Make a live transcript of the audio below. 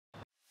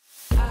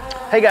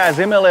Hey guys,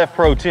 MLF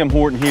Pro Tim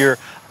Horton here.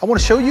 I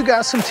want to show you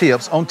guys some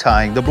tips on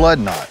tying the blood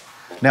knot.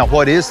 Now,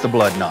 what is the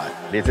blood knot?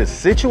 It's a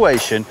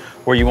situation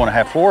where you want to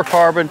have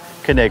fluorocarbon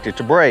connected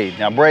to braid.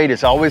 Now, braid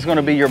is always going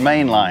to be your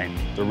main line.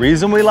 The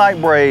reason we like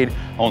braid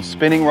on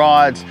spinning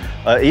rods,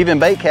 even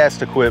bait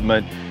cast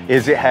equipment,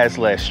 is it has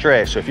less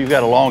stretch. So if you've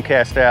got a long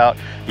cast out,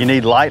 you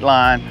need light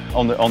line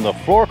on the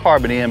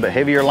fluorocarbon end, but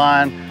heavier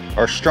line,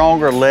 or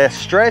stronger, less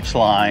stretch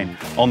line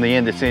on the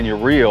end that's in your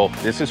reel.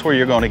 This is where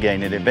you're going to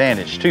gain an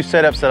advantage. Two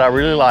setups that I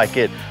really like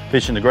it,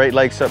 fishing the Great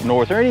Lakes up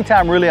north, or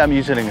anytime really I'm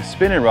using a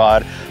spinning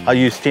rod, I'll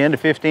use 10 to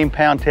 15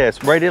 pound test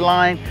braided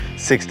line,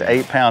 6 to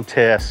 8 pound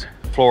test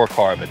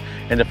fluorocarbon.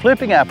 In the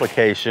flipping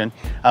application,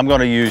 I'm going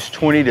to use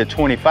 20 to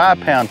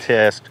 25 pound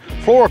test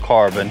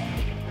fluorocarbon,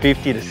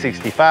 50 to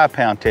 65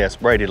 pound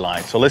test braided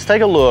line. So let's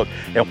take a look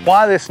at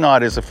why this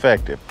knot is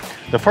effective.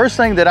 The first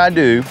thing that I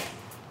do,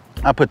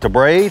 I put the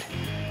braid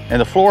and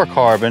the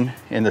fluorocarbon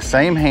in the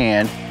same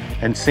hand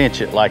and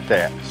cinch it like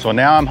that. So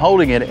now I'm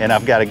holding it and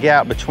I've got a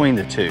gap between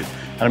the two.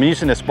 And I'm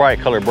using this bright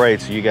colored braid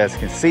so you guys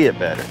can see it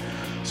better.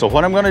 So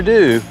what I'm gonna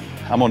do,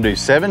 I'm gonna do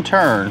 7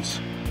 turns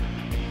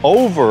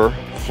over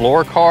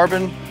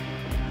fluorocarbon,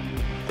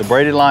 the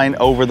braided line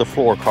over the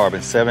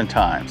fluorocarbon 7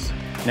 times.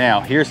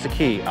 Now, here's the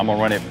key. I'm gonna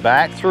run it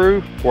back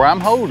through where I'm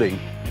holding,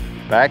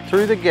 back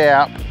through the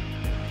gap,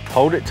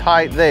 hold it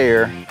tight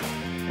there,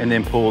 and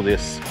then pull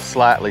this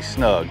slightly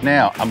snug.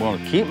 Now, I'm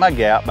going to keep my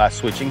gap by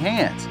switching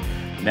hands.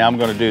 Now I'm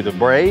going to do the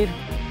braid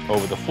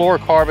over the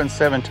fluorocarbon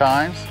 7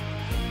 times.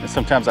 And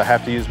sometimes I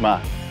have to use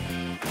I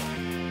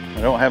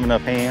don't have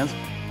enough hands.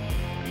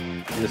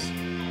 Just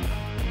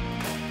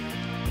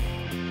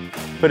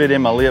put it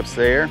in my lips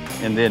there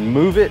and then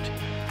move it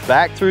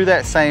back through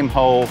that same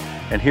hole.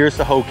 And here's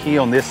the whole key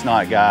on this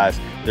knot, guys.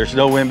 There's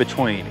no in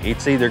between.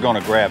 It's either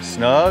going to grab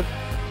snug,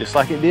 just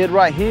like it did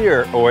right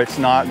here, or it's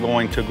not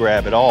going to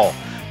grab at all.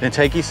 Then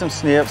take you some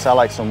snips. I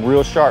like some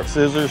real sharp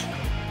scissors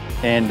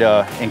and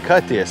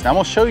cut this. Now I'm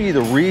gonna show you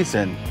the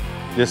reason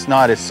this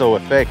knot is so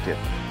effective.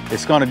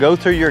 It's gonna go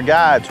through your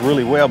guides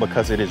really well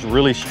because it is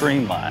really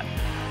streamlined.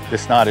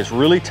 This knot is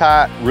really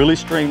tight, really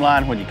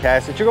streamlined when you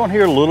cast it. You're gonna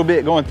hear a little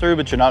bit going through,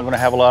 but you're not gonna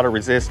have a lot of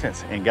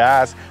resistance. And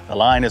guys, the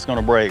line is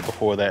gonna break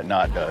before that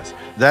knot does.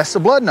 That's the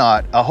blood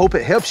knot. I hope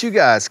it helps you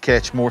guys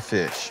catch more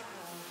fish.